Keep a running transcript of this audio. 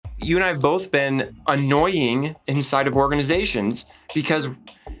you and I have both been annoying inside of organizations because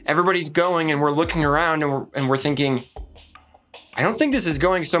everybody's going and we're looking around and we're thinking, I don't think this is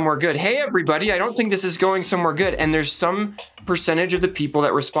going somewhere good. Hey, everybody, I don't think this is going somewhere good. And there's some percentage of the people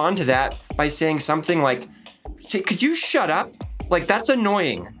that respond to that by saying something like, hey, could you shut up? Like, that's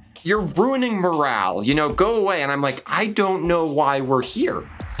annoying. You're ruining morale, go away. And I'm like, I don't know why we're here.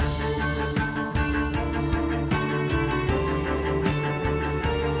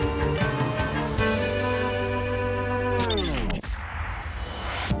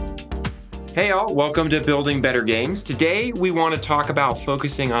 Hey all, welcome to Building Better Games. Today we want to talk about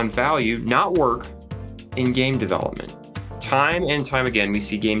focusing on value, not work, in game development. Time and time again, we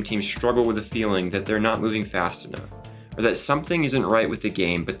see game teams struggle with the feeling that they're not moving fast enough, or that something isn't right with the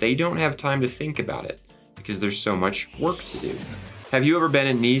game, but they don't have time to think about it because there's so much work to do. Have you ever been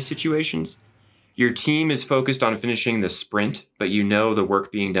in these situations? Your team is focused on finishing the sprint, but you know the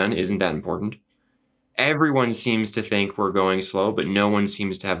work being done isn't that important. Everyone seems to think we're going slow, but no one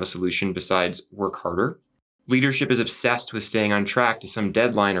seems to have a solution besides work harder. Leadership is obsessed with staying on track to some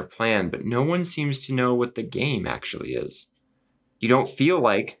deadline or plan, but no one seems to know what the game actually is. You don't feel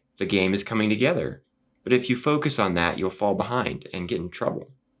like the game is coming together, but if you focus on that, you'll fall behind and get in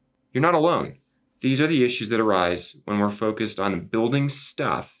trouble. You're not alone. These are the issues that arise when we're focused on building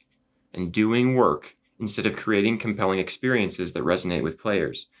stuff and doing work instead of creating compelling experiences that resonate with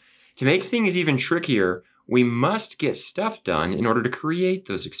players. To make things even trickier, we must get stuff done in order to create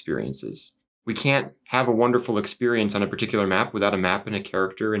those experiences. We can't have a wonderful experience on a particular map without a map and a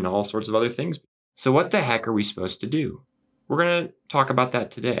character and all sorts of other things. So what the heck are we supposed to do? We're going to talk about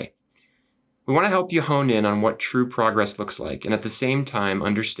that today. We want to help you hone in on what true progress looks like, and at the same time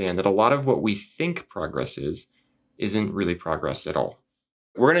understand that a lot of what we think progress isn't really progress at all.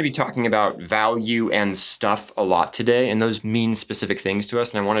 We're going to be talking about value and stuff a lot today, and those mean specific things to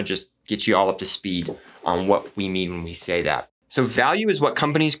us, and I want to just get you all up to speed on what we mean when we say that. So value is what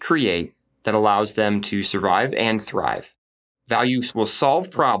companies create that allows them to survive and thrive. Value will solve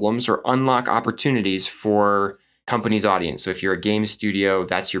problems or unlock opportunities for company's audience. So if you're a game studio,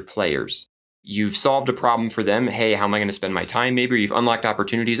 that's your players. You've solved a problem for them. Hey, how am I going to spend my time? Maybe you've unlocked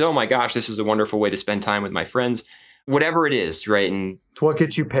opportunities. Oh my gosh, this is a wonderful way to spend time with my friends. Whatever it is, right? And it's what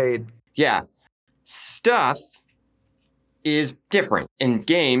gets you paid. Yeah. Stuff is different. In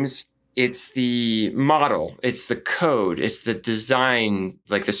games, it's the model, it's the code, it's the design,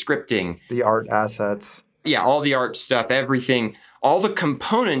 like the scripting. The art assets. Yeah, all the art stuff, everything, all the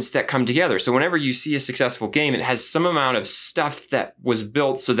components that come together. So whenever you see a successful game, it has some amount of stuff that was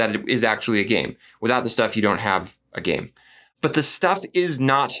built so that it is actually a game. Without the stuff, you don't have a game. But the stuff is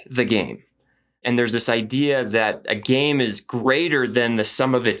not the game. And there's this idea that a game is greater than the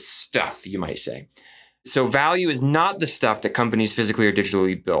sum of its stuff, you might say. So value is not the stuff that companies physically or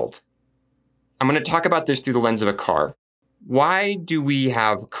digitally build. I'm going to talk about this through the lens of a car. Why do we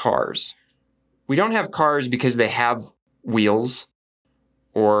have cars? We don't have cars because they have wheels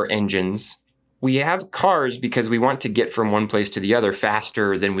or engines. We have cars because we want to get from one place to the other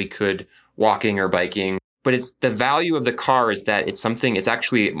faster than we could walking or biking. But it's the value of the car is that it's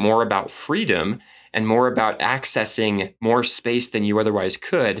actually more about freedom and more about accessing more space than you otherwise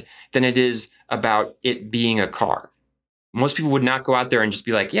could than it is about it being a car. Most people would not go out there and just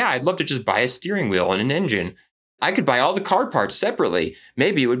be like, yeah, I'd love to just buy a steering wheel and an engine. I could buy all the car parts separately.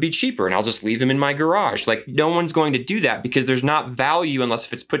 Maybe it would be cheaper and I'll just leave them in my garage. Like, no one's going to do that because there's not value unless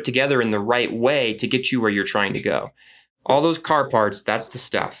if it's put together in the right way to get you where you're trying to go. All those car parts, that's the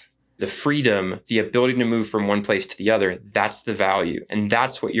stuff. The freedom, the ability to move from one place to the other, that's the value. And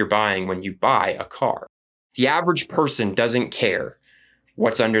that's what you're buying when you buy a car. The average person doesn't care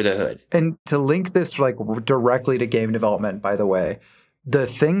what's under the hood. And to link this directly to game development, by the way, the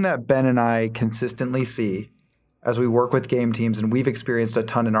thing that Ben and I consistently see as we work with game teams, and we've experienced a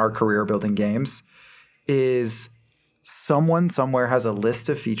ton in our career building games, is someone somewhere has a list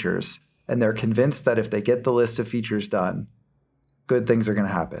of features and they're convinced that if they get the list of features done, good things are going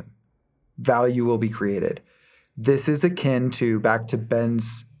to happen. Value will be created. This is akin to, back to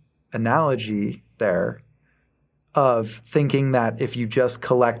Ben's analogy there, of thinking that if you just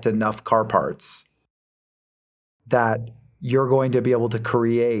collect enough car parts, that you're going to be able to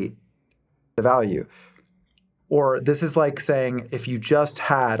create the value. Or this is like saying if you just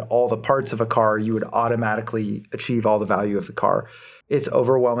had all the parts of a car, you would automatically achieve all the value of the car. It's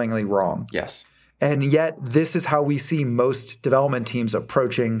overwhelmingly wrong. Yes. And yet, this is how we see most development teams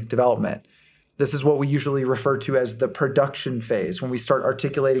approaching development. This is what we usually refer to as the production phase, when we start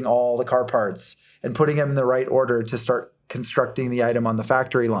articulating all the car parts and putting them in the right order to start constructing the item on the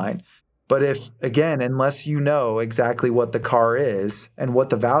factory line. But unless you know exactly what the car is and what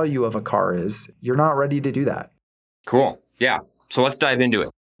the value of a car is, you're not ready to do that. Cool. Yeah. So let's dive into it.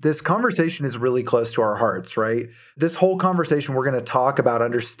 This conversation is really close to our hearts, right? This whole conversation, we're going to talk about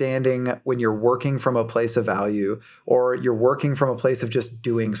understanding when you're working from a place of value or you're working from a place of just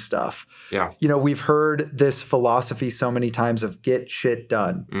doing stuff. Yeah. We've heard this philosophy so many times of get shit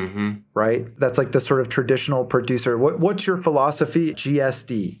done, right? That's like the sort of traditional producer. What's your philosophy?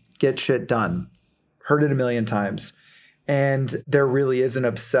 GSD, get shit done. Heard it a million times. And there really is an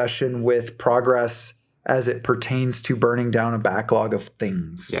obsession with progress as it pertains to burning down a backlog of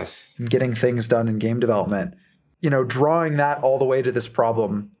things. Yes. And getting things done in game development. Drawing that all the way to this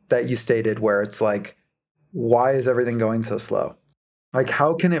problem that you stated where it's like, why is everything going so slow? Like,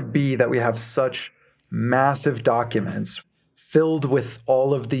 how can it be that we have such massive documents filled with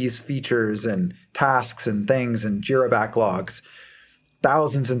all of these features and tasks and things and Jira backlogs,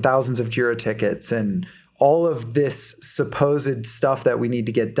 thousands and thousands of Jira tickets and all of this supposed stuff that we need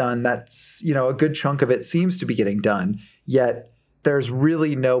to get done, that's, a good chunk of it seems to be getting done, yet there's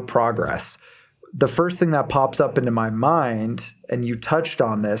really no progress. The first thing that pops up into my mind, and you touched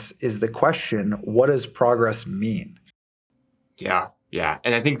on this, is the question, what does progress mean? Yeah.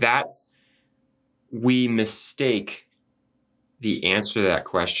 And I think that we mistake the answer to that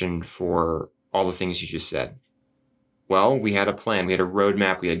question for all the things you just said. Well, we had a plan, we had a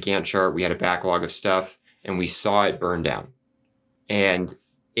roadmap, we had a Gantt chart, we had a backlog of stuff, and we saw it burn down. And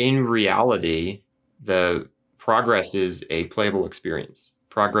in reality, the progress is a playable experience.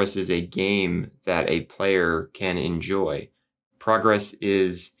 Progress is a game that a player can enjoy. Progress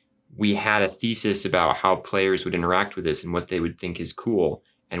is, we had a thesis about how players would interact with this and what they would think is cool,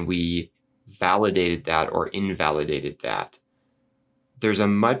 and we validated that or invalidated that. There's a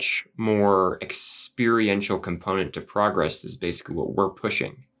much more experiential component to progress is basically what we're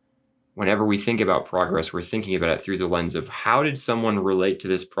pushing. Whenever we think about progress, we're thinking about it through the lens of how did someone relate to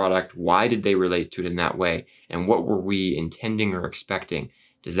this product? Why did they relate to it in that way? And what were we intending or expecting?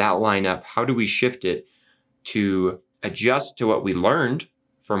 Does that line up? How do we shift it to adjust to what we learned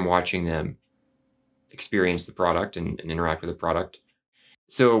from watching them experience the product and interact with the product?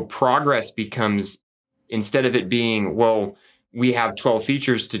 So progress becomes, instead of it being, well, we have 12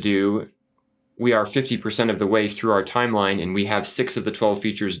 features to do, we are 50% of the way through our timeline and we have 6 of the 12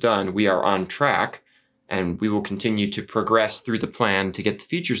 features done. We are on track and we will continue to progress through the plan to get the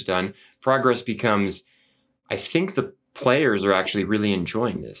features done. Progress becomes, I think the players are actually really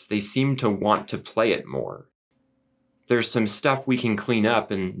enjoying this. They seem to want to play it more. There's some stuff we can clean up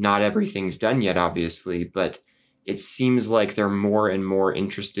and not everything's done yet, obviously, but it seems like they're more and more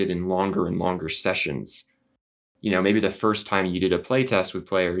interested in longer and longer sessions. Maybe the first time you did a play test with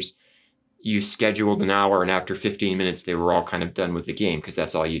players, you scheduled an hour and after 15 minutes, they were all kind of done with the game because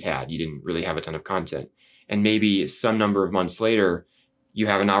that's all you'd had. You didn't really have a ton of content. And maybe some number of months later, you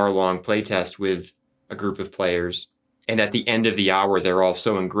have an hour-long playtest with a group of players. And at the end of the hour, they're all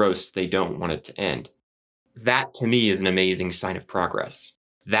so engrossed, they don't want it to end. That to me is an amazing sign of progress.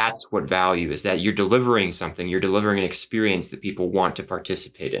 That's what value is, that you're delivering something, you're delivering an experience that people want to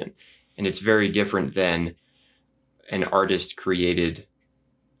participate in. And it's very different than an artist created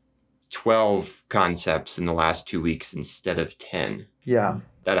 12 concepts in the last 2 weeks instead of 10. Yeah.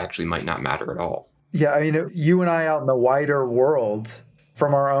 That actually might not matter at all. Yeah. You and I out in the wider world,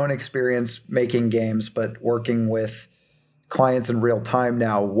 from our own experience making games, but working with clients in real time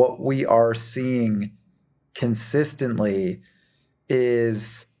now, what we are seeing consistently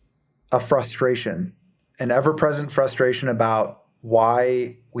is a frustration, an ever-present frustration about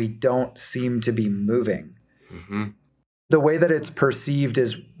why we don't seem to be moving. Mm-hmm. The way that it's perceived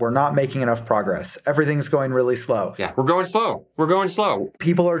is we're not making enough progress. Everything's going really slow. Yeah, we're going slow.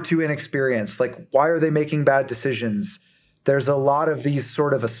 People are too inexperienced. Like, why are they making bad decisions? There's a lot of these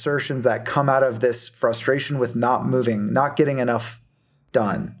sort of assertions that come out of this frustration with not moving, not getting enough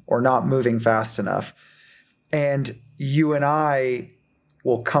done, or not moving fast enough. And you and I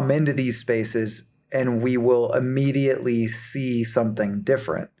will come into these spaces and we will immediately see something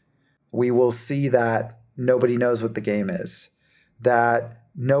different. We will see that nobody knows what the game is, that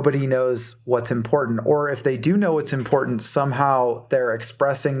nobody knows what's important. Or if they do know what's important, somehow they're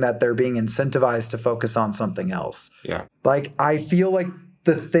expressing that they're being incentivized to focus on something else. Yeah. Like, I feel like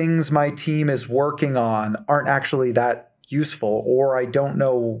the things my team is working on aren't actually that useful, or I don't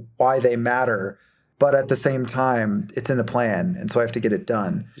know why they matter. But at the same time, it's in the plan, and so I have to get it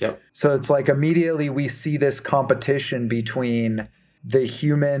done. Yep. So it's like immediately we see this competition between the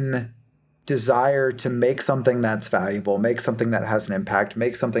human desire to make something that's valuable, make something that has an impact,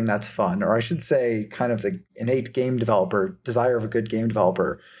 make something that's fun, or I should say kind of the innate game developer, desire of a good game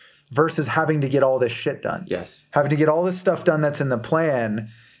developer, versus having to get all this shit done. Yes. Having to get all this stuff done that's in the plan.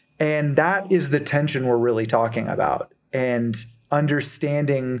 And that is the tension we're really talking about. And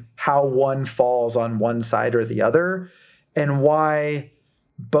understanding how one falls on one side or the other and why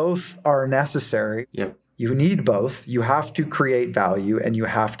both are necessary. Yep. You need both. You have to create value and you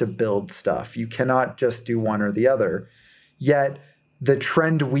have to build stuff. You cannot just do one or the other. Yet the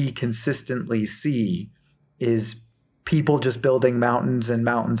trend we consistently see is people just building mountains and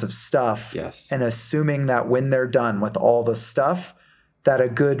mountains of stuff and assuming that when they're done with all the stuff, that a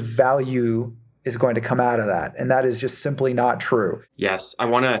good value is going to come out of that. And that is just simply not true. Yes. I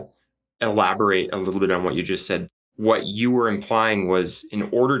want to elaborate a little bit on what you just said. What you were implying was in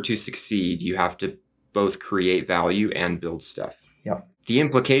order to succeed, you have to both create value and build stuff. Yep. The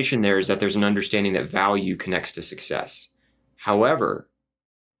implication there is that there's an understanding that value connects to success. However,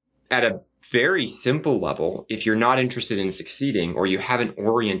 at a very simple level, if you're not interested in succeeding or you haven't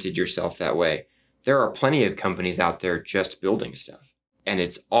oriented yourself that way, there are plenty of companies out there just building stuff. And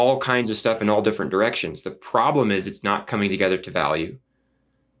it's all kinds of stuff in all different directions. The problem is it's not coming together to value.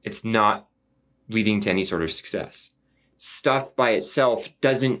 It's not leading to any sort of success. Stuff by itself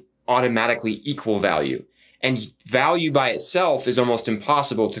doesn't automatically equal value. And value by itself is almost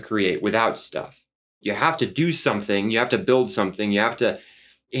impossible to create without stuff. You have to do something. You have to build something. You have to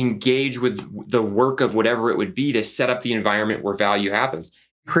engage with the work of whatever it would be to set up the environment where value happens.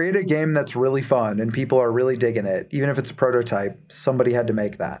 Create a game that's really fun and people are really digging it. Even if it's a prototype, somebody had to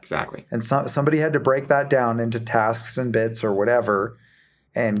make that. Exactly. And somebody had to break that down into tasks and bits or whatever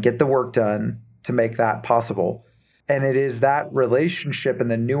and get the work done to make that possible. And it is that relationship and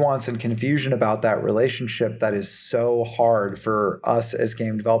the nuance and confusion about that relationship that is so hard for us as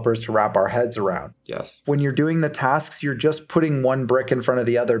game developers to wrap our heads around. Yes. When you're doing the tasks, you're just putting one brick in front of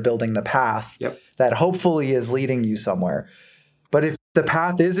the other, building the path that hopefully is leading you somewhere. But if the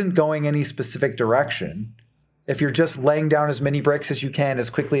path isn't going any specific direction, if you're just laying down as many bricks as you can, as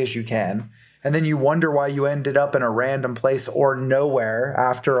quickly as you can, and then you wonder why you ended up in a random place or nowhere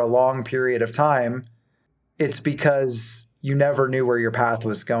after a long period of time, it's because you never knew where your path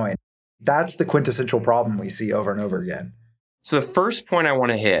was going. That's the quintessential problem we see over and over again. So the first point I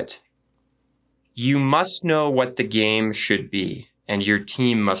want to hit, you must know what the game should be, and your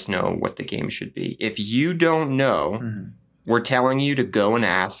team must know what the game should be. If you don't know, we're telling you to go and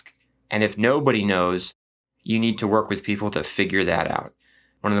ask. And if nobody knows, you need to work with people to figure that out.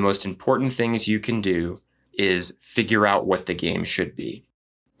 One of the most important things you can do is figure out what the game should be.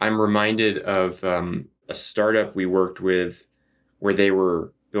 I'm reminded of a startup we worked with where they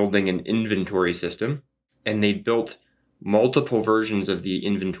were building an inventory system, and they built multiple versions of the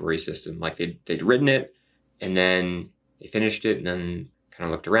inventory system. Like they'd written it, and then they finished it, and then kind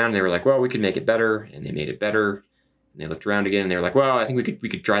of looked around, and they were like, well, we could make it better, and they made it better. And they looked around again and they were like, well, I think we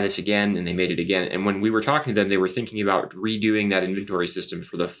could try this again. And they made it again. And when we were talking to them, they were thinking about redoing that inventory system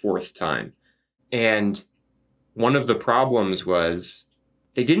for the 4th time. And one of the problems was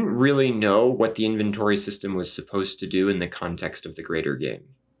they didn't really know what the inventory system was supposed to do in the context of the greater game,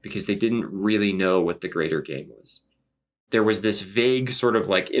 because they didn't really know what the greater game was. There was this vague sort of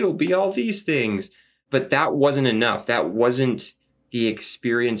like, it'll be all these things, but that wasn't enough. That wasn't the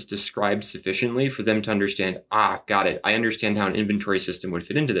experience described sufficiently for them to understand, got it. I understand how an inventory system would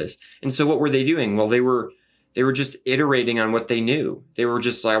fit into this. And so what were they doing? Well, they were just iterating on what they knew. They were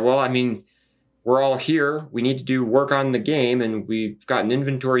just like, well, I mean, we're all here. We need to do work on the game, and we've got an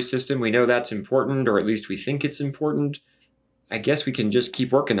inventory system. We know that's important, or at least we think it's important. I guess we can just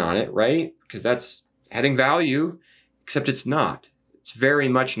keep working on it, right? Because that's adding value, except it's not. It's very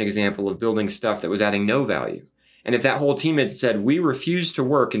much an example of building stuff that was adding no value. And if that whole team had said, we refuse to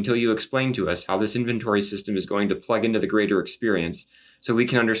work until you explain to us how this inventory system is going to plug into the greater experience so we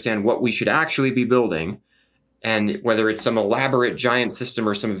can understand what we should actually be building, and whether it's some elaborate giant system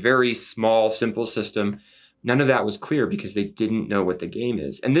or some very small, simple system, none of that was clear because they didn't know what the game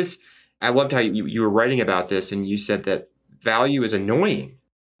is. And this, I loved how you were writing about this, and you said that value is annoying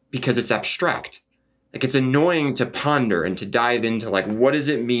because it's abstract. Like, it's annoying to ponder and to dive into, like, what does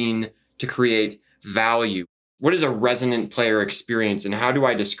it mean to create value? What is a resonant player experience, and how do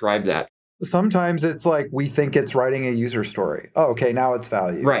I describe that? Sometimes it's like we think it's writing a user story. Oh, okay, now it's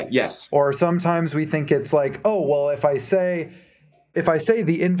value. Right, yes. Or sometimes we think it's like, oh, well, if I say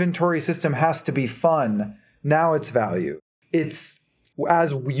the inventory system has to be fun, now it's value. It's,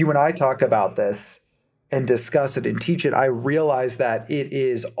 as you and I talk about this and discuss it and teach it, I realize that it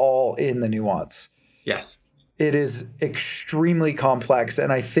is all in the nuance. Yes. It is extremely complex,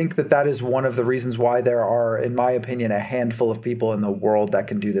 and I think that is one of the reasons why there are, in my opinion, a handful of people in the world that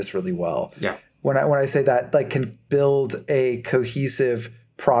can do this really well. Yeah. When I say that, like, can build a cohesive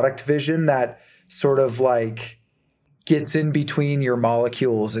product vision that sort of like gets in between your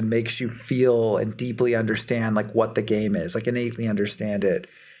molecules and makes you feel and deeply understand like what the game is, like innately understand it.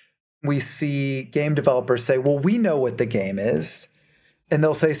 We see game developers say, well, we know what the game is. And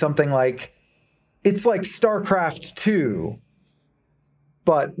they'll say something like, it's like StarCraft 2,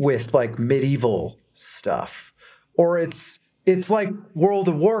 but with like medieval stuff. Or it's like World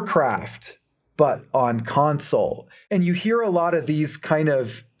of Warcraft, but on console. And you hear a lot of these kind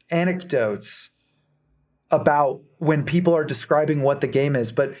of anecdotes about when people are describing what the game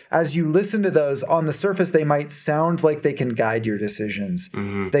is. But as you listen to those, on the surface, they might sound like they can guide your decisions.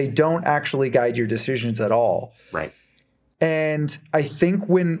 Mm-hmm. They don't actually guide your decisions at all. Right. And I think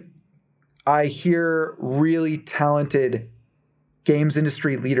when I hear really talented games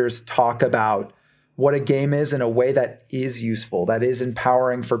industry leaders talk about what a game is in a way that is useful, that is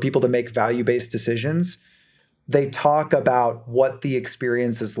empowering for people to make value-based decisions, they talk about what the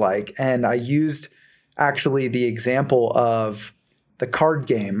experience is like. And I used actually the example of the card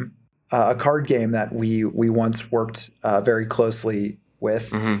game, a card game that we once worked very closely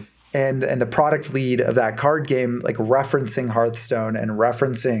with. Mm-hmm. And the product lead of that card game, like referencing Hearthstone and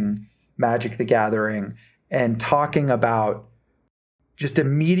referencing Magic the Gathering and talking about just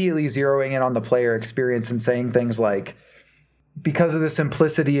immediately zeroing in on the player experience and saying things like, because of the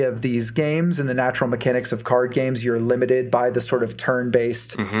simplicity of these games and the natural mechanics of card games, you're limited by the sort of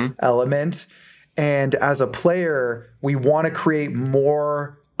turn-based element. And as a player, we want to create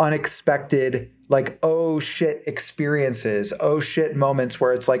more unexpected, like, oh shit experiences, oh shit moments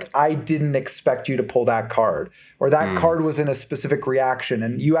where it's like, I didn't expect you to pull that card, or that card was in a specific reaction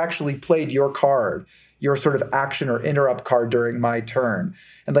and you actually played your card, your sort of action or interrupt card during my turn.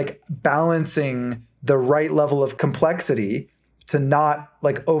 And like balancing the right level of complexity to not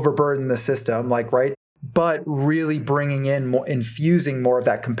like overburden the system, like, right, but really bringing in more, infusing more of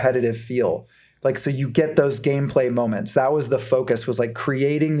that competitive feel. Like, so you get those gameplay moments. That was the focus, was like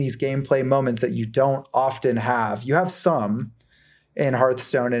creating these gameplay moments that you don't often have. You have some in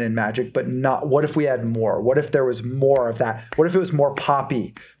Hearthstone and in Magic, but not, what if we had more? What if there was more of that? What if it was more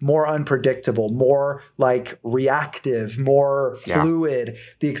poppy, more unpredictable, more like reactive, more fluid,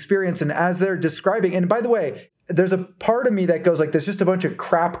 the experience? And as they're describing, and by the way, there's a part of me that goes like, there's just a bunch of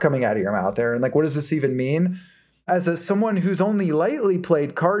crap coming out of your mouth there. And like, what does this even mean? As someone who's only lightly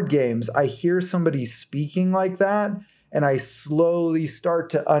played card games, I hear somebody speaking like that, and I slowly start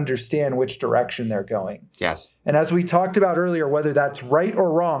to understand which direction they're going. Yes. And as we talked about earlier, whether that's right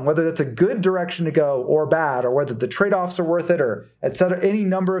or wrong, whether that's a good direction to go or bad, or whether the trade-offs are worth it, or et cetera, any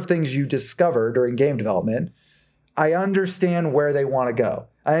number of things you discover during game development, I understand where they want to go.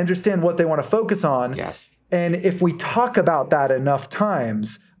 I understand what they want to focus on. Yes. And if we talk about that enough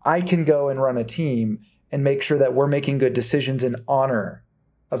times, I can go and run a team and make sure that we're making good decisions in honor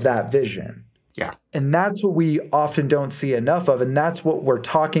of that vision. Yeah. And that's what we often don't see enough of. And that's what we're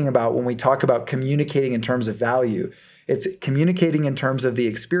talking about when we talk about communicating in terms of value. It's communicating in terms of the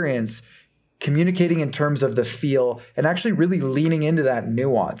experience, communicating in terms of the feel, and actually really leaning into that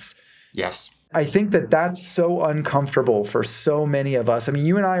nuance. Yes. I think that that's so uncomfortable for so many of us. I mean,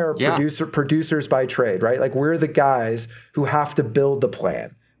 you and I are producers by trade, right? Like, we're the guys who have to build the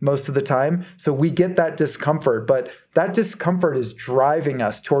plan most of the time. So we get that discomfort, but that discomfort is driving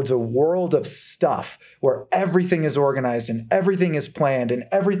us towards a world of stuff where everything is organized and everything is planned and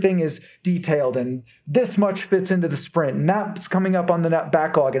everything is detailed, and this much fits into the sprint and that's coming up on the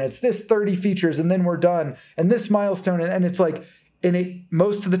backlog, and it's this 30 features and then we're done, and this milestone. And it's like, and it,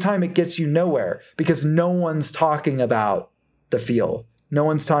 most of the time it gets you nowhere because no one's talking about the feel. No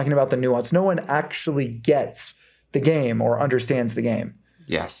one's talking about the nuance. No one actually gets the game or understands the game.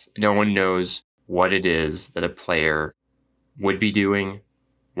 Yes. No one knows what it is that a player would be doing,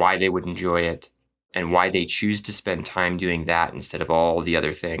 why they would enjoy it, and why they choose to spend time doing that instead of all the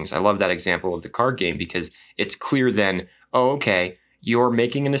other things. I love that example of the card game because it's clear then, oh, okay, you're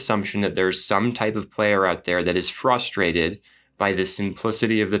making an assumption that there's some type of player out there that is frustrated by the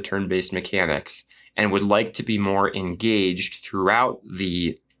simplicity of the turn-based mechanics and would like to be more engaged throughout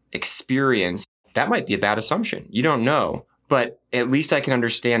the experience. That might be a bad assumption. You don't know. But at least I can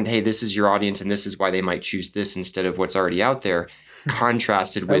understand, hey, this is your audience and this is why they might choose this instead of what's already out there,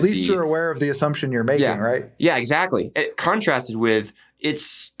 contrasted with at least you're aware of the assumption you're making, right? Yeah, exactly. Contrasted with,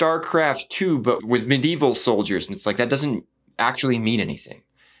 it's StarCraft 2, but with medieval soldiers. And it's like, that doesn't actually mean anything.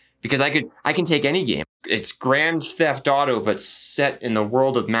 Because I can take any game. It's Grand Theft Auto, but set in the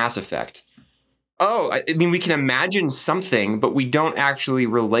world of Mass Effect. Oh, I mean, we can imagine something, but we don't actually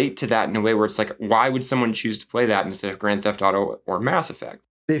relate to that in a way where it's like, why would someone choose to play that instead of Grand Theft Auto or Mass Effect?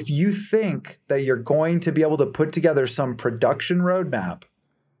 If you think that you're going to be able to put together some production roadmap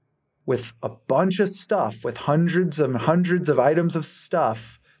with a bunch of stuff, with hundreds and hundreds of items of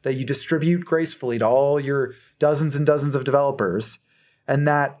stuff that you distribute gracefully to all your dozens and dozens of developers. And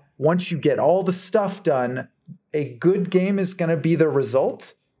that once you get all the stuff done, a good game is going to be the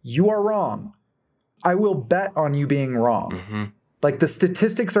result. You are wrong. I will bet on you being wrong. Mm-hmm. Like, the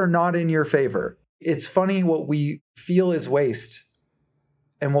statistics are not in your favor. It's funny what we feel is waste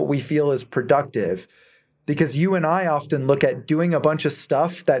and what we feel is productive, because you and I often look at doing a bunch of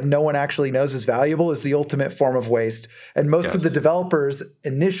stuff that no one actually knows is valuable as the ultimate form of waste. And most of the developers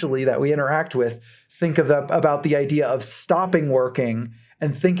initially that we interact with think about the idea of stopping working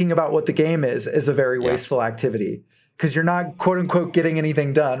and thinking about what the game is as a very wasteful activity. Because you're not, quote unquote, getting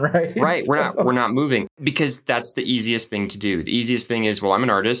anything done, right? Right. We're not moving, because that's the easiest thing to do. The easiest thing is, well, I'm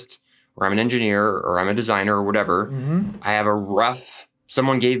an artist, or I'm an engineer, or I'm a designer, or whatever. Mm-hmm. I have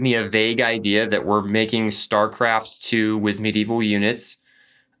someone gave me a vague idea that we're making StarCraft 2 with medieval units.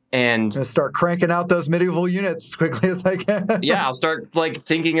 And I'm going to start cranking out those medieval units as quickly as I can. Yeah, I'll start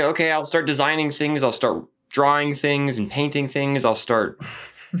thinking, okay, I'll start designing things. I'll start drawing things and painting things. I'll start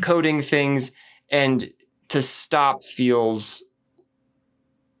coding things. And to stop feels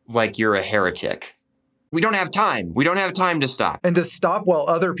like you're a heretic. We don't have time. We don't have time to stop. And to stop while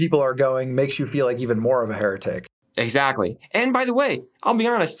other people are going makes you feel like even more of a heretic. Exactly. And by the way, I'll be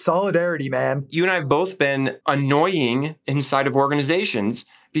honest. Solidarity, man. You and I have both been annoying inside of organizations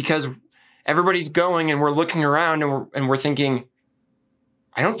because everybody's going and we're looking around and we're thinking,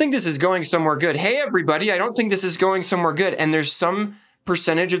 I don't think this is going somewhere good. Hey, everybody, I don't think this is going somewhere good. And there's some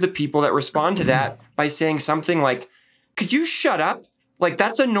percentage of the people that respond to that by saying something like, could you shut up? Like,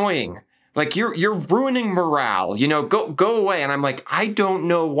 that's annoying. Like, you're ruining morale, go away. And I'm like, I don't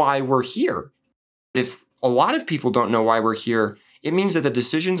know why we're here. If a lot of people don't know why we're here, it means that the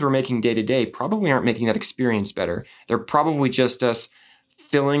decisions we're making day to day probably aren't making that experience better. They're probably just us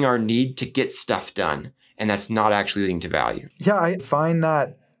filling our need to get stuff done. And that's not actually leading to value. Yeah, I find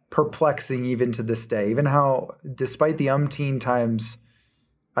that perplexing even to this day. Even how, despite the umpteen times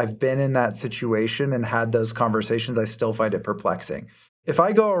I've been in that situation and had those conversations, I still find it perplexing. If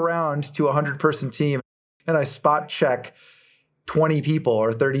I go around to a 100-person team and I spot check 20 people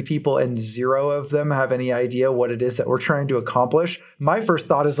or 30 people and 0 of them have any idea what it is that we're trying to accomplish, my first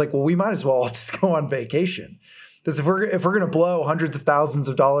thought is like, well, we might as well just go on vacation. Because if we're going to blow hundreds of thousands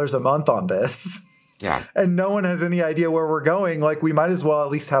of dollars a month on this, and no one has any idea where we're going, like, we might as well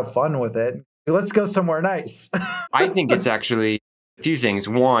at least have fun with it. Let's go somewhere nice. I think it's actually a few things.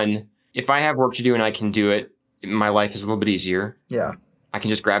 One, if I have work to do and I can do it, my life is a little bit easier. Yeah. I can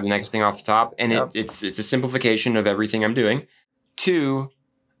just grab the next thing off the top, and it's a simplification of everything I'm doing. 2,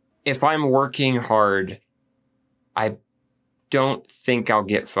 if I'm working hard, I don't think I'll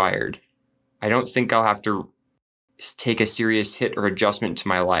get fired. I don't think I'll have to take a serious hit or adjustment to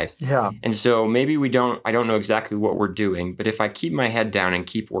my life. Yeah. And so maybe I don't know exactly what we're doing, but if I keep my head down and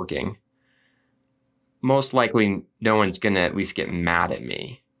keep working, most likely no one's going to at least get mad at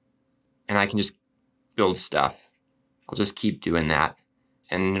me. And I can just build stuff. I'll just keep doing that.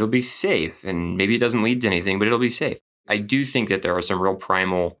 And it'll be safe. And maybe it doesn't lead to anything, but it'll be safe. I do think that there are some real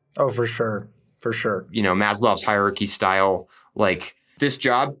primal... Oh, for sure. For sure. Maslow's hierarchy style, like, this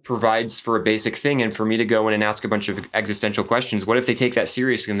job provides for a basic thing. And for me to go in and ask a bunch of existential questions, what if they take that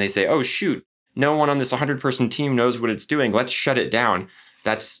seriously and they say, oh, shoot, no one on this 100-person team knows what it's doing. Let's shut it down.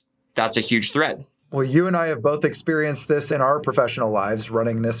 That's a huge threat. Well, you and I have both experienced this in our professional lives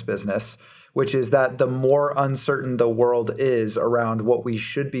running this business, which is that the more uncertain the world is around what we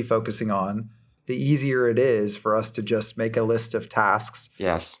should be focusing on, the easier it is for us to just make a list of tasks.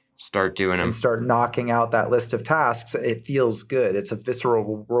 Yes. Start doing them. And start knocking out that list of tasks. It feels good. It's a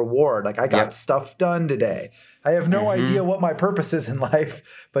visceral reward. Like, I got stuff done today. I have no idea what my purpose is in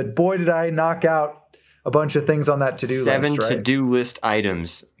life, but boy, did I knock out a bunch of things on that to-do list, right? 7 to-do list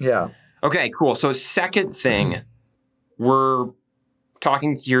items. Yeah. Okay, cool. So second thing, we're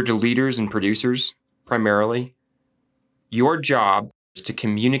talking here to leaders and producers primarily. Your job is to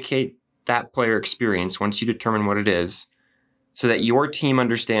communicate that player experience once you determine what it is, so that your team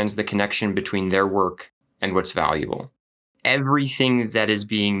understands the connection between their work and what's valuable. Everything that is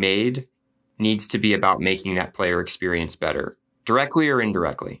being made needs to be about making that player experience better, directly or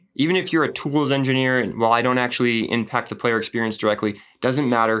indirectly. Even if you're a tools engineer, and while I don't actually impact the player experience directly, doesn't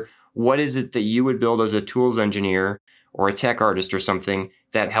matter. What is it that you would build as a tools engineer or a tech artist or something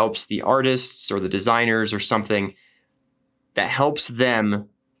that helps the artists or the designers or something that helps them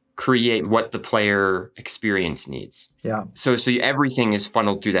create what the player experience needs? Yeah. So everything is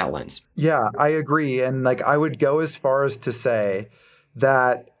funneled through that lens. Yeah, I agree. And I would go as far as to say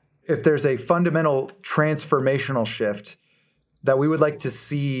that if there's a fundamental transformational shift that we would like to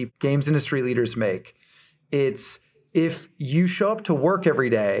see games industry leaders make. It's if you show up to work every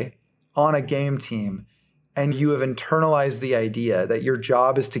day on a game team and you have internalized the idea that your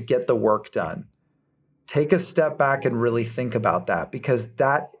job is to get the work done, take a step back and really think about that, because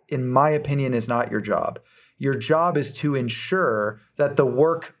that, in my opinion, is not your job. Your job is to ensure that the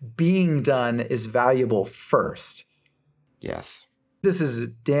work being done is valuable first. Yes. This is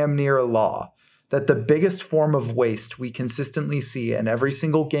damn near a law that the biggest form of waste we consistently see in every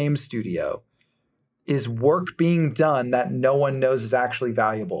single game studio is work being done that no one knows is actually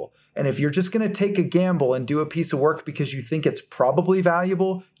valuable. And if you're just going to take a gamble and do a piece of work because you think it's probably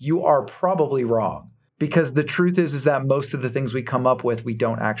valuable, you are probably wrong. Because the truth is that most of the things we come up with, we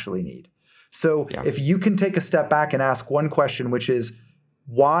don't actually need. So if you can take a step back and ask one question, which is,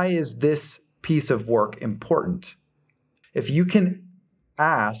 why is this piece of work important? If you can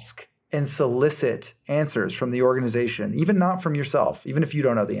ask and solicit answers from the organization, even not from yourself, even if you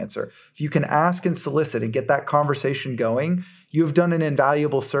don't know the answer, if you can ask and solicit and get that conversation going, you have done an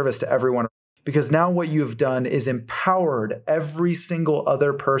invaluable service to everyone. Because now what you have done is empowered every single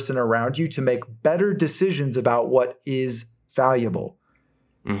other person around you to make better decisions about what is valuable.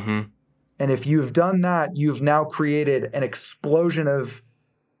 Mm-hmm. And if you've done that, you've now created an explosion of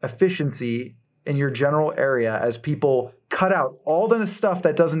efficiency in your general area as people cut out all the stuff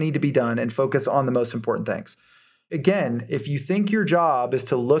that doesn't need to be done and focus on the most important things. Again, if you think your job is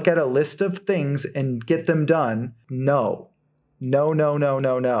to look at a list of things and get them done, no.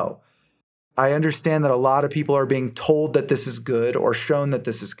 I understand that a lot of people are being told that this is good or shown that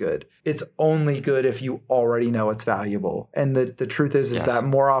this is good. It's only good if you already know it's valuable. And the truth is that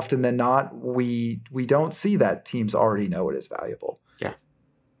more often than not, we don't see that teams already know it is valuable.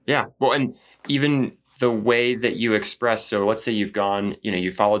 Yeah. Well, and even the way that you express, so let's say you've gone,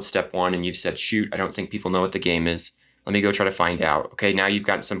 you followed step one and you've said, shoot, I don't think people know what the game is. Let me go try to find out. Okay, now you've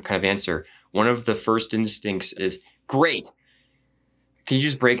got some kind of answer. One of the first instincts is, great. Can you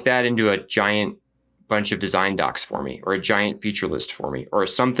just break that into a giant bunch of design docs for me, or a giant feature list for me, or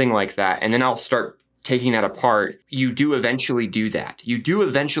something like that? And then I'll start taking that apart. You do eventually do that. You do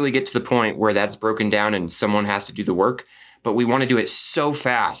eventually get to the point where that's broken down and someone has to do the work, but we want to do it so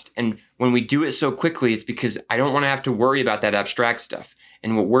fast. And when we do it so quickly, it's because I don't want to have to worry about that abstract stuff.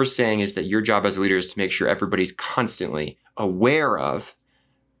 And what we're saying is that your job as a leader is to make sure everybody's constantly aware of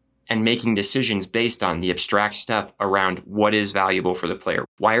and making decisions based on the abstract stuff around what is valuable for the player.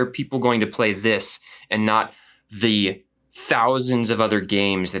 Why are people going to play this and not the thousands of other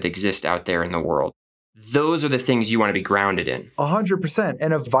games that exist out there in the world? Those are the things you want to be grounded in. 100%.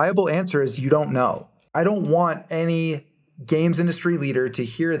 And a viable answer is you don't know. I don't want any games industry leader to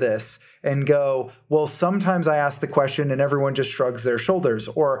hear this and go, well, sometimes I ask the question and everyone just shrugs their shoulders.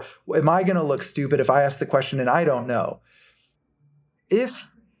 Or am I going to look stupid if I ask the question and I don't know? If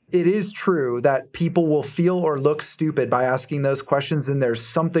it is true that people will feel or look stupid by asking those questions, then there's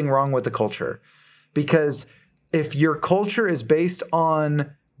something wrong with the culture. Because if your culture is based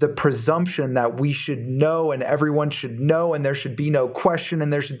on the presumption that we should know and everyone should know and there should be no question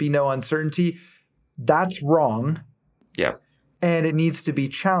and there should be no uncertainty, that's wrong. Yeah. And it needs to be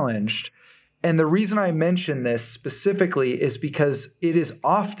challenged. And the reason I mention this specifically is because it is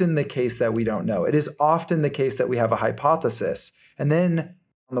often the case that we don't know. It is often the case that we have a hypothesis. And then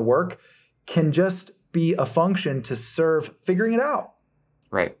the work can just be a function to serve figuring it out.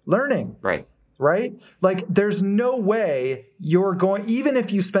 Right. Learning. Right. Right? Like there's no way you're going, even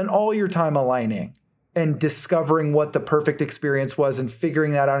if you spend all your time aligning and discovering what the perfect experience was and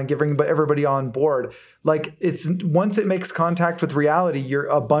figuring that out and getting everybody on board, like it's once it makes contact with reality,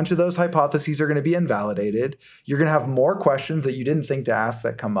 a bunch of those hypotheses are going to be invalidated. You're going to have more questions that you didn't think to ask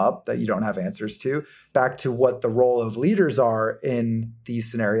that come up that you don't have answers to. Back to what the role of leaders are in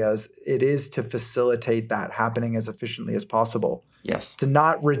these scenarios, it is to facilitate that happening as efficiently as possible. Yes. To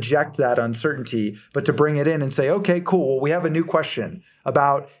not reject that uncertainty, but to bring it in and say, okay, cool, well, we have a new question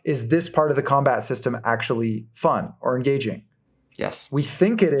about, is this part of the combat system actually fun or engaging? Yes. We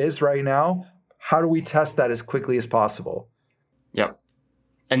think it is right now. How do we test that as quickly as possible? Yep.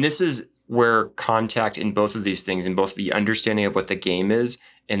 And this is where contact in both of these things, in both the understanding of what the game is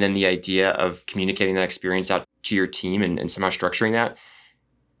and then the idea of communicating that experience out to your team and somehow structuring that,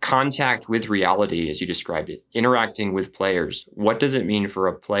 contact with reality, as you described it, interacting with players. What does it mean for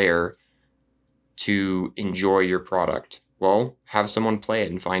a player to enjoy your product? Well, have someone play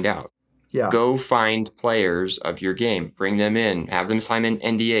it and find out. Yeah. Go find players of your game, bring them in, have them sign in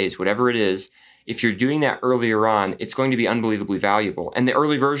NDAs, whatever it is. If you're doing that earlier on, it's going to be unbelievably valuable. And the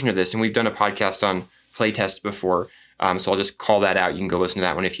early version of this, and we've done a podcast on playtests before, so I'll just call that out. You can go listen to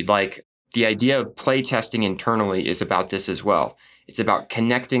that one if you'd like. The idea of play testing internally is about this as well. It's about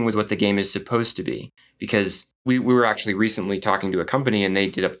connecting with what the game is supposed to be. Because we were actually recently talking to a company and they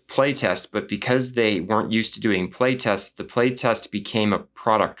did a play test, but because they weren't used to doing play tests, the play test became a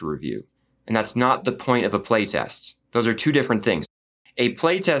product review. And that's not the point of a play test. Those are two different things. A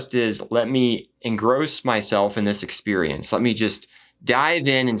play test is, let me engross myself in this experience. Let me just dive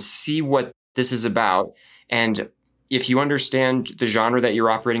in and see what this is about. And if you understand the genre that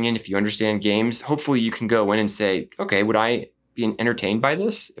you're operating in, if you understand games, hopefully you can go in and say, okay, would I be entertained by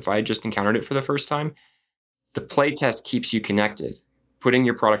this if I just encountered it for the first time? The play test keeps you connected. Putting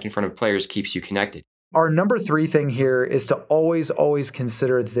your product in front of players keeps you connected. Our number 3 thing here is to always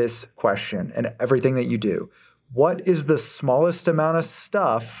consider this question in everything that you do. What is the smallest amount of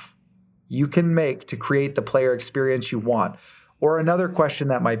stuff you can make to create the player experience you want? Or another question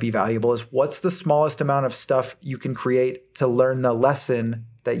that might be valuable is, what's the smallest amount of stuff you can create to learn the lesson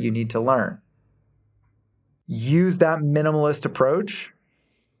that you need to learn? Use that minimalist approach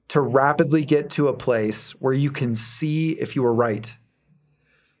to rapidly get to a place where you can see if you were right.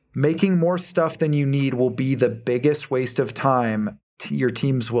 Making more stuff than you need will be the biggest waste of time your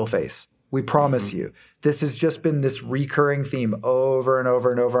teams will face. We promise you. This has just been this recurring theme over and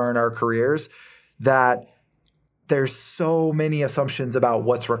over and over in our careers, that there's so many assumptions about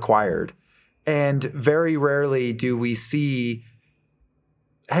what's required. And very rarely do we see,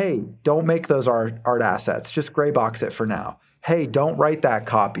 hey, don't make those art assets. Just gray box it for now. Hey, don't write that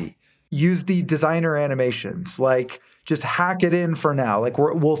copy. Use the designer animations. Like, just hack it in for now. Like,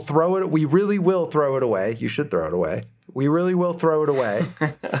 we'll throw it. We really will throw it away. You should throw it away. We really will throw it away.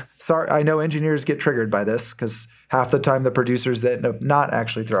 Sorry, I know engineers get triggered by this because half the time the producers end up not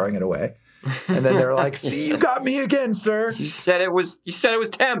actually throwing it away. And then they're like, see, you got me again, sir. You said it was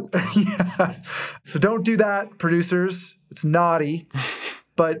temp. Yeah. So don't do that, producers. It's naughty.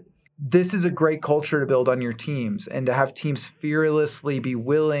 But this is a great culture to build on your teams, and to have teams fearlessly be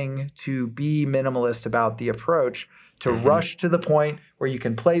willing to be minimalist about the approach, to rush to the point where you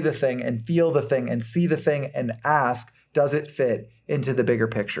can play the thing and feel the thing and see the thing and ask, does it fit into the bigger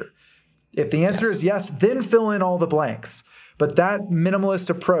picture? If the answer is yes, then fill in all the blanks. But that minimalist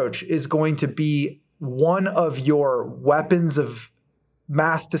approach is going to be one of your weapons of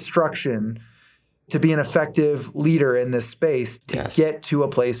mass destruction to be an effective leader in this space, to get to a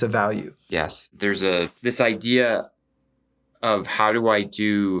place of value. Yes. There's this idea of, how do I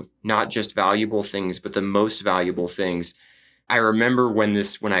do not just valuable things, but the most valuable things. I remember when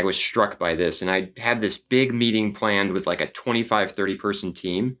I was struck by this, and I had this big meeting planned with like a 25, 30 person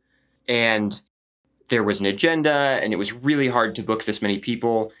team, and there was an agenda, and it was really hard to book this many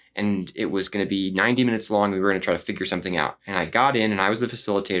people, and it was going to be 90 minutes long. We were going to try to figure something out. And I got in, and I was the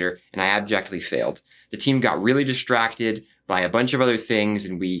facilitator, and I abjectly failed. The team got really distracted by a bunch of other things,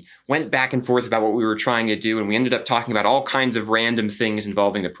 and we went back and forth about what we were trying to do, and we ended up talking about all kinds of random things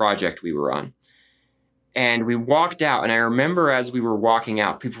involving the project we were on. And we walked out, and I remember as we were walking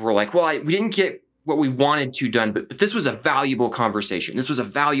out, people were like, well, we didn't get what we wanted to done, but this was a valuable conversation. This was a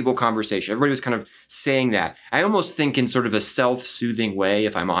valuable conversation. Everybody was kind of saying that. I almost think in sort of a self-soothing way,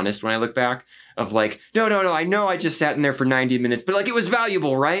 if I'm honest, when I look back, of like, no, I know I just sat in there for 90 minutes, but like, it was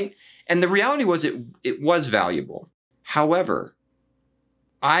valuable, right? And the reality was it was valuable. However,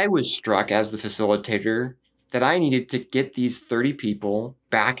 I was struck as the facilitator that I needed to get these 30 people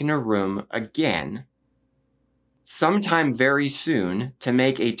back in a room again sometime very soon to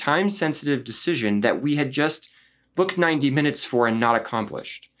make a time-sensitive decision that we had just booked 90 minutes for and not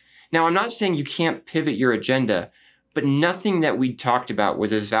accomplished. Now, I'm not saying you can't pivot your agenda, but nothing that we talked about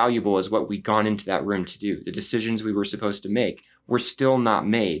was as valuable as what we'd gone into that room to do. The decisions we were supposed to make were still not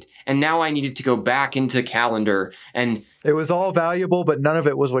made. And now I needed to go back into calendar and... It was all valuable, but none of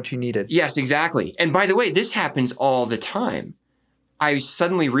it was what you needed. Yes, exactly. And by the way, this happens all the time. I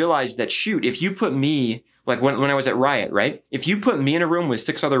suddenly realized that, shoot, if you put me... Like when I was at Riot, right? If you put me in a room with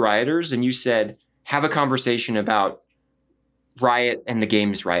 6 other Rioters and you said, have a conversation about Riot and the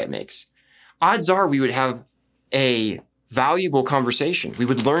games Riot makes, odds are we would have a valuable conversation. We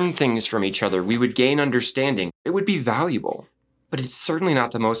would learn things from each other. We would gain understanding. It would be valuable. But it's certainly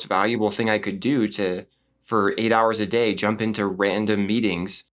not the most valuable thing I could do for 8 hours a day, jump into random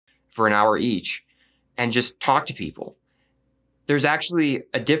meetings for an hour each and just talk to people. there's actually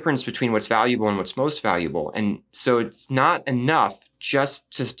a difference between what's valuable and what's most valuable. And so it's not enough just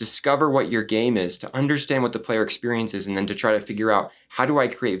to discover what your game is, to understand what the player experience is, and then to try to figure out how do I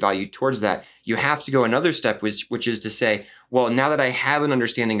create value towards that. You have to go another step, which is to say, well, now that I have an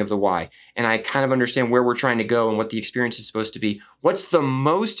understanding of the why, and I kind of understand where we're trying to go and what the experience is supposed to be, what's the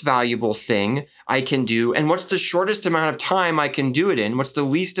most valuable thing I can do? And what's the shortest amount of time I can do it in? What's the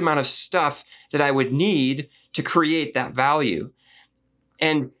least amount of stuff that I would need to create that value?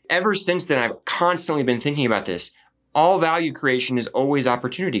 And ever since then, I've constantly been thinking about this. All value creation is always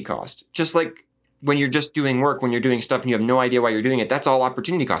opportunity cost. Just like when you're just doing work, when you're doing stuff and you have no idea why you're doing it, that's all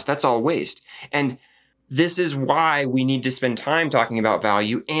opportunity cost. That's all waste. And this is why we need to spend time talking about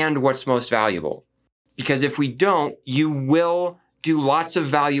value and what's most valuable. Because if we don't, you will do lots of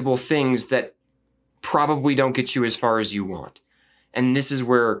valuable things that probably don't get you as far as you want. And this is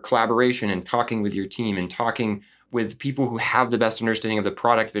where collaboration and talking with your team and talking with people who have the best understanding of the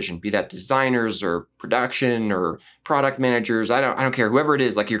product vision, be that designers or production or product managers, I don't care, whoever it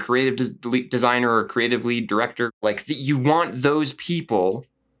is, like your creative designer or creative lead director, like you want those people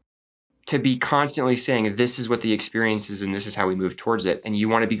to be constantly saying, this is what the experience is and this is how we move towards it. And you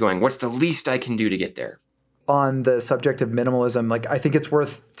want to be going, what's the least I can do to get there? On the subject of minimalism, like I think it's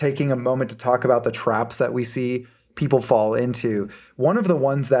worth taking a moment to talk about the traps that we see people fall into. One of the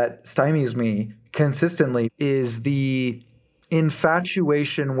ones that stymies me consistently is the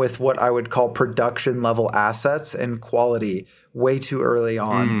infatuation with what I would call production level assets and quality way too early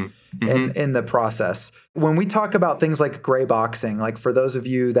on in the process. When we talk about things like gray boxing, like for those of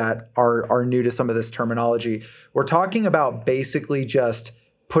you that are new to some of this terminology, we're talking about basically just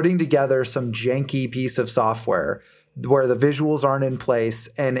putting together some janky piece of software where the visuals aren't in place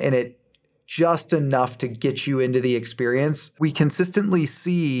and it just enough to get you into the experience. We consistently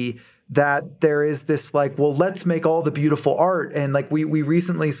see that there is this like, well, let's make all the beautiful art. And like we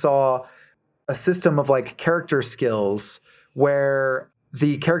recently saw a system of like character skills where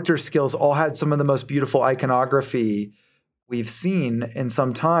the character skills all had some of the most beautiful iconography we've seen in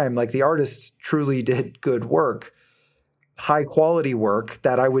some time. Like the artist truly did good work, high quality work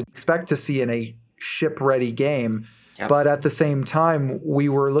that I would expect to see in a ship ready game. Yep. But at the same time, we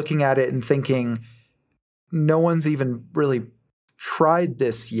were looking at it and thinking, no one's even really tried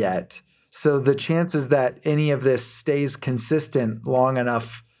this yet. So the chances that any of this stays consistent long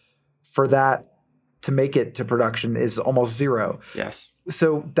enough for that to make it to production is almost zero. Yes.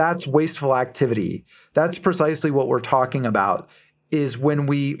 So that's wasteful activity. That's precisely what we're talking about, is when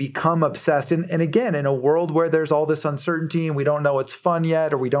we become obsessed. And again, in a world where there's all this uncertainty and we don't know it's fun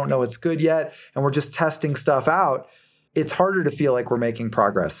yet or we don't know it's good yet, and we're just testing stuff out, it's harder to feel like we're making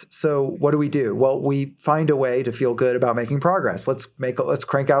progress. So what do? Well, we find a way to feel good about making progress. Let's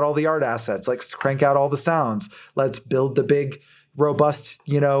crank out all the art assets. Let's crank out all the sounds. Let's build the big, robust,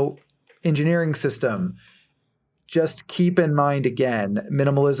 engineering system. Just keep in mind, again,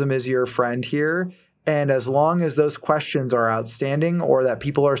 minimalism is your friend here. And as long as those questions are outstanding, or that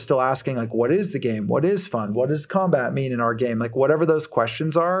people are still asking, like, what is the game? What is fun? What does combat mean in our game? Like, whatever those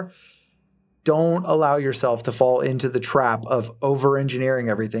questions are, don't allow yourself to fall into the trap of over-engineering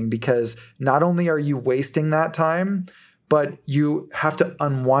everything, because not only are you wasting that time, but you have to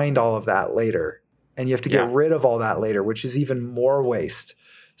unwind all of that later. And you have to get rid of all that later, which is even more waste.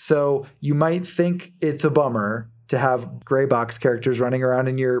 So you might think it's a bummer to have gray box characters running around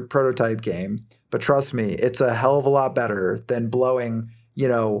in your prototype game, but trust me, it's a hell of a lot better than blowing,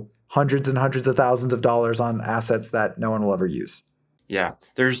 hundreds and hundreds of thousands of dollars on assets that no one will ever use. Yeah.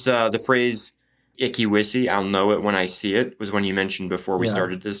 There's the phrase icky wissy, I'll know it when I see it, was one you mentioned before we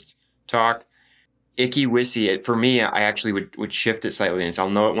started this talk. Icky wissy, for me, I actually would shift it slightly, and it's I'll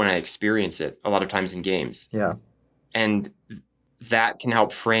know it when I experience it a lot of times in games. Yeah. And that can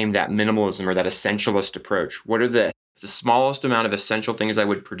help frame that minimalism or that essentialist approach. What are the smallest amount of essential things I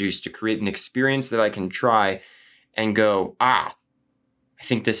would produce to create an experience that I can try and go, I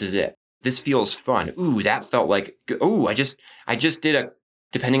think this is it. This feels fun. Ooh, that felt like, I just did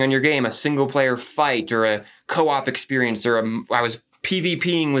depending on your game, a single player fight or a co-op experience, or I was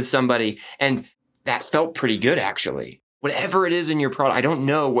PvPing with somebody, and that felt pretty good, actually. Whatever it is in your product, I don't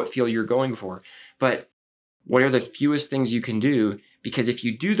know what feel you're going for, but what are the fewest things you can do? Because if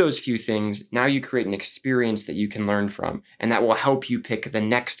you do those few things, now you create an experience that you can learn from, and that will help you pick the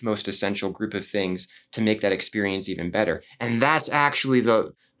next most essential group of things to make that experience even better. And that's actually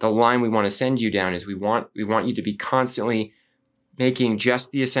the line we want to send you down, is we want you to be constantly making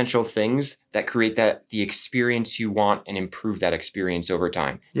just the essential things that create the experience you want and improve that experience over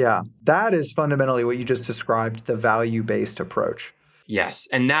time. Yeah, that is fundamentally what you just described, the value-based approach. Yes.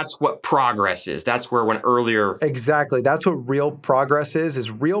 And that's what progress is. That's where when earlier. Exactly. That's what real progress is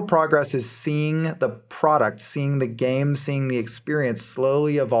real progress is seeing the product, seeing the game, seeing the experience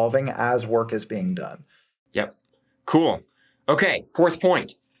slowly evolving as work is being done. Yep. Cool. Okay. Fourth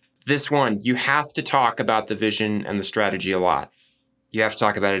point. This one, you have to talk about the vision and the strategy a lot. You have to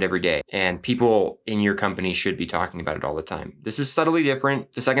talk about it every day. And people in your company should be talking about it all the time. This is subtly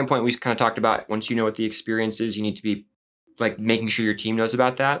different. The second point we kind of talked about, once you know what the experience is, you need to be like making sure your team knows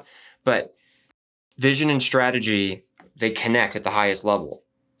about that. But vision and strategy, they connect at the highest level.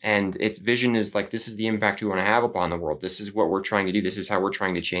 And its vision is like, this is the impact we want to have upon the world. This is what we're trying to do. This is how we're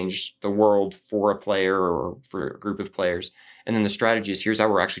trying to change the world for a player or for a group of players. And then the strategy is, here's how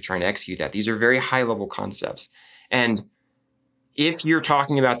we're actually trying to execute that. These are very high level concepts. And if you're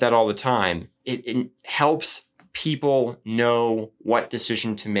talking about that all the time, it helps people know what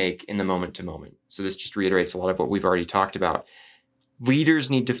decision to make in the moment to moment. So this just reiterates a lot of what we've already talked about. Leaders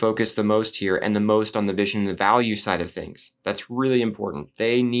need to focus the most here and the most on the vision and the value side of things. That's really important.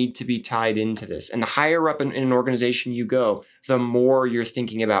 They need to be tied into this. And the higher up in an organization you go, the more you're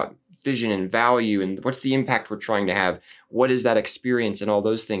thinking about vision and value and what's the impact we're trying to have. What is that experience and all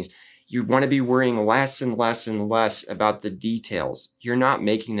those things? You want to be worrying less and less and less about the details. You're not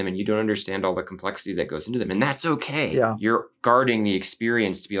making them and you don't understand all the complexity that goes into them. And that's okay. Yeah. You're guarding the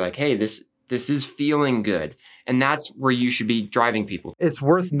experience to be like, hey, this is feeling good. And that's where you should be driving people. It's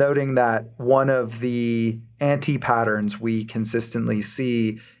worth noting that one of the anti-patterns we consistently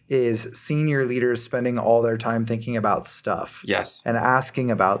see is senior leaders spending all their time thinking about stuff. Yes. And asking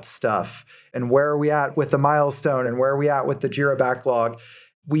about stuff. And where are we at with the milestone? And where are we at with the Jira backlog?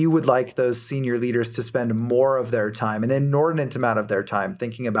 We would like those senior leaders to spend more of their time, an inordinate amount of their time,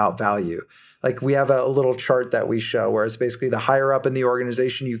 thinking about value. Like we have a little chart that we show where it's basically the higher up in the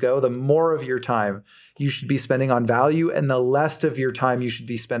organization you go, the more of your time you should be spending on value and the less of your time you should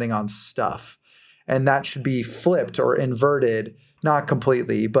be spending on stuff. And that should be flipped or inverted, not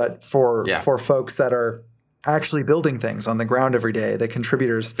completely, but for folks that are actually building things on the ground every day, the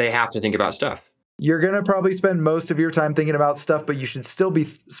contributors. They have to think about stuff. You're going to probably spend most of your time thinking about stuff, but you should still be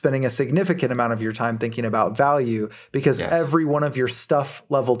spending a significant amount of your time thinking about value because every one of your stuff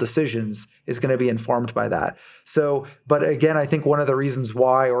level decisions is going to be informed by that. So, but again, I think one of the reasons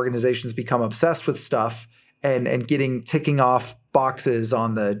why organizations become obsessed with stuff and ticking off boxes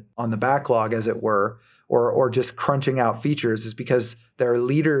on the backlog, as it were, or just crunching out features is because their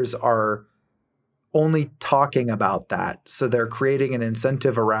leaders are only talking about that. So they're creating an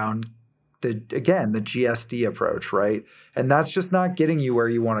incentive around the GSD approach, right? And that's just not getting you where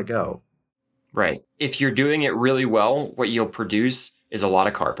you want to go. Right. If you're doing it really well, what you'll produce is a lot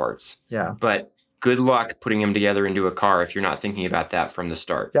of car parts. Yeah. But good luck putting them together into a car if you're not thinking about that from the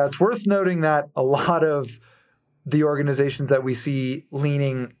start. Yeah, it's worth noting that a lot of the organizations that we see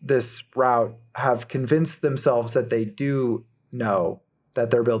leaning this route have convinced themselves that they do know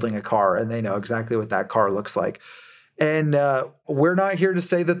that they're building a car and they know exactly what that car looks like. And we're not here to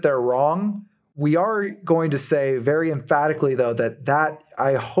say that they're wrong. We are going to say very emphatically, though, that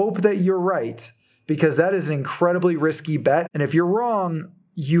I hope that you're right, because that is an incredibly risky bet. And if you're wrong,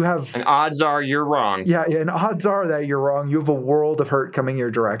 you have... And odds are you're wrong. Yeah, and odds are that you're wrong. You have a world of hurt coming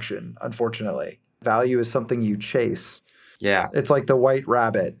your direction, unfortunately. Value is something you chase. Yeah. It's like the white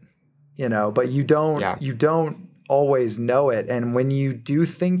rabbit, but you don't always know it. And when you do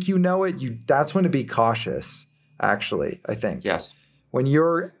think you know it, that's when to be cautious. Actually, I think. Yes. When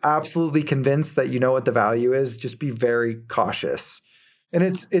you're absolutely convinced that you know what the value is, just be very cautious. And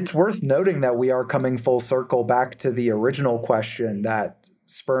it's worth noting that we are coming full circle back to the original question that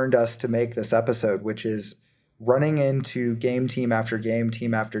spurred us to make this episode, which is running into game team after game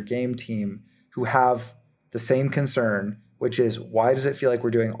team after game team who have the same concern, which is why does it feel like we're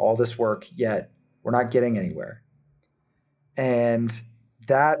doing all this work, yet we're not getting anywhere? And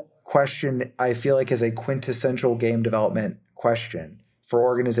that question, I feel like, is a quintessential game development question for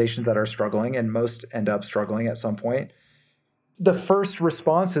organizations that are struggling, and most end up struggling at some point. The first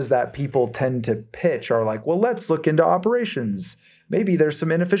responses that people tend to pitch are like, well, let's look into operations. Maybe there's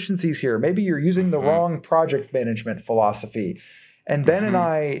some inefficiencies here. Maybe you're using the wrong project management philosophy. And Ben and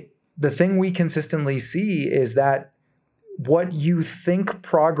I, the thing we consistently see is that what you think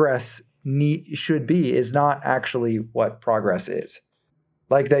progress should be is not actually what progress is.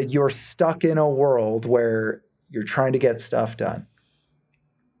 Like that you're stuck in a world where you're trying to get stuff done.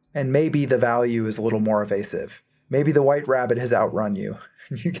 And maybe the value is a little more evasive. Maybe the white rabbit has outrun you.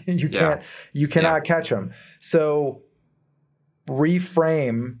 You cannot catch him. So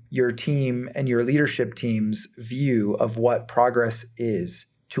reframe your team and your leadership team's view of what progress is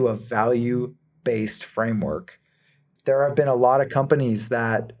to a value-based framework. There have been a lot of companies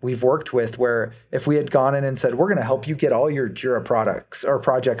that we've worked with where if we had gone in and said, we're going to help you get all your Jira products or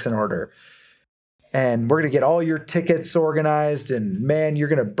projects in order, and we're going to get all your tickets organized, and man, you're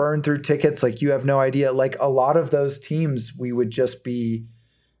going to burn through tickets like you have no idea. Like a lot of those teams, we would just be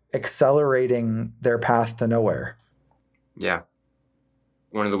accelerating their path to nowhere. Yeah.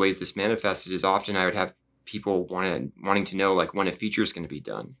 One of the ways this manifested is often I would have people wanting to know like when a feature is going to be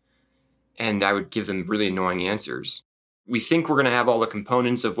done. And I would give them really annoying answers. We think we're going to have all the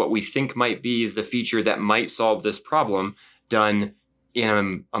components of what we think might be the feature that might solve this problem done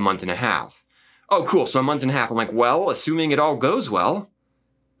in a month and a half. Oh, cool. So a month and a half. I'm like, well, assuming it all goes well,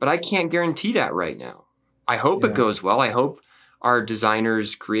 but I can't guarantee that right now. I hope it goes well. I hope our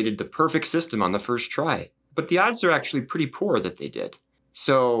designers created the perfect system on the first try, but the odds are actually pretty poor that they did.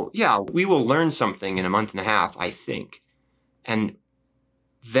 So yeah, we will learn something in a month and a half, I think. And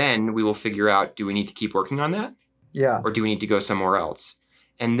then we will figure out, do we need to keep working on that? Yeah. Or do we need to go somewhere else?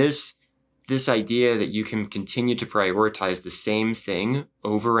 And this idea that you can continue to prioritize the same thing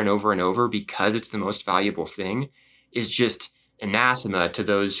over and over and over because it's the most valuable thing is just anathema to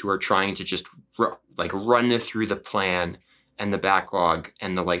those who are trying to just run through the plan and the backlog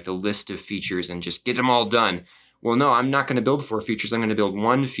and the list of features and just get them all done. Well, no, I'm not going to build 4 features. I'm going to build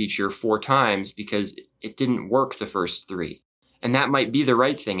 1 feature 4 times because it didn't work the first 3. And that might be the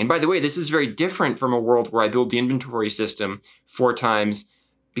right thing. And by the way, this is very different from a world where I build the inventory system 4 times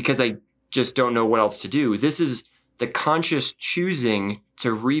because I just don't know what else to do. This is the conscious choosing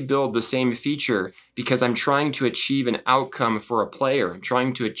to rebuild the same feature because I'm trying to achieve an outcome for a player. I'm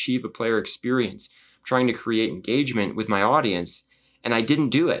trying to achieve a player experience. I'm trying to create engagement with my audience. And I didn't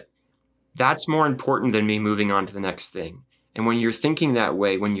do it. That's more important than me moving on to the next thing. And when you're thinking that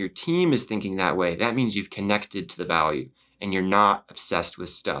way, when your team is thinking that way, that means you've connected to the value and you're not obsessed with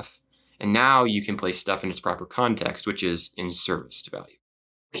stuff. And now you can place stuff in its proper context, which is in service to value.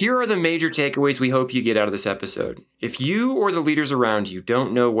 Here are the major takeaways we hope you get out of this episode. If you or the leaders around you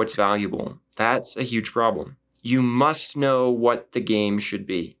don't know what's valuable, that's a huge problem. You must know what the game should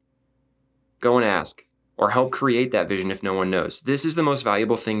be. Go and ask, or help create that vision if no one knows. This is the most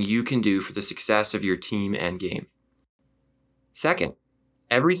valuable thing you can do for the success of your team and game. Second,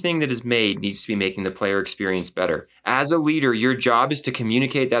 everything that is made needs to be making the player experience better. As a leader, your job is to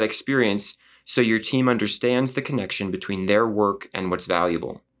communicate that experience so your team understands the connection between their work and what's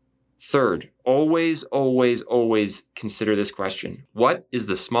valuable. Third, always, always, always consider this question. What is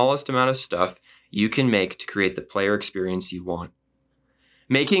the smallest amount of stuff you can make to create the player experience you want?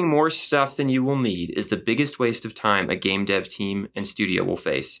 Making more stuff than you will need is the biggest waste of time a game dev team and studio will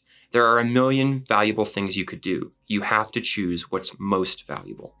face. There are a million valuable things you could do. You have to choose what's most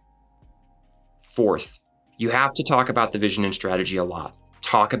valuable. Fourth, you have to talk about the vision and strategy a lot.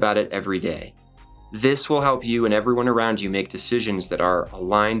 Talk about it every day. This will help you and everyone around you make decisions that are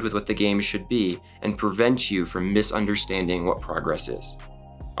aligned with what the game should be and prevent you from misunderstanding what progress is.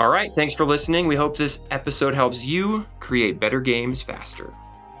 All right, thanks for listening. We hope this episode helps you create better games faster.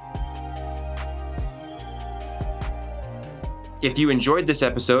 If you enjoyed this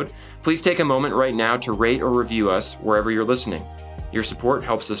episode, please take a moment right now to rate or review us wherever you're listening. Your support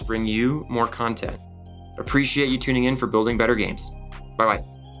helps us bring you more content. Appreciate you tuning in for Building Better Games.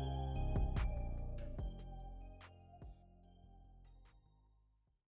 Bye-bye.